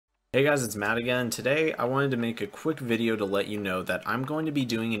Hey guys, it's Matt again. Today I wanted to make a quick video to let you know that I'm going to be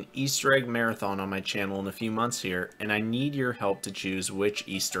doing an Easter egg marathon on my channel in a few months here, and I need your help to choose which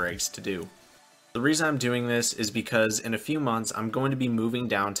Easter eggs to do. The reason I'm doing this is because in a few months I'm going to be moving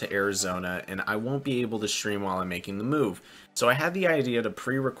down to Arizona and I won't be able to stream while I'm making the move. So I had the idea to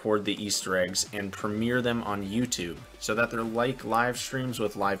pre-record the Easter eggs and premiere them on YouTube so that they're like live streams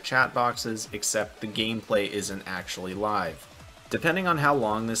with live chat boxes, except the gameplay isn't actually live. Depending on how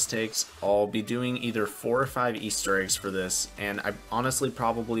long this takes, I'll be doing either 4 or 5 Easter eggs for this, and I honestly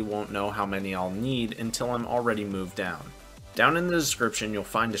probably won't know how many I'll need until I'm already moved down. Down in the description you'll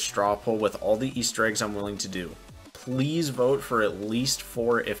find a straw poll with all the Easter eggs I'm willing to do. Please vote for at least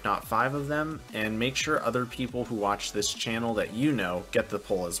 4 if not 5 of them, and make sure other people who watch this channel that you know get the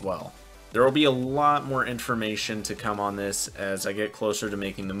poll as well. There will be a lot more information to come on this as I get closer to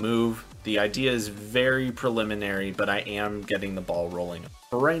making the move. The idea is very preliminary, but I am getting the ball rolling.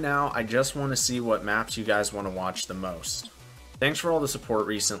 For right now, I just want to see what maps you guys want to watch the most. Thanks for all the support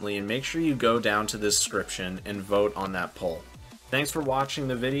recently, and make sure you go down to the description and vote on that poll. Thanks for watching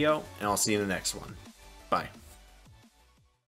the video, and I'll see you in the next one. Bye.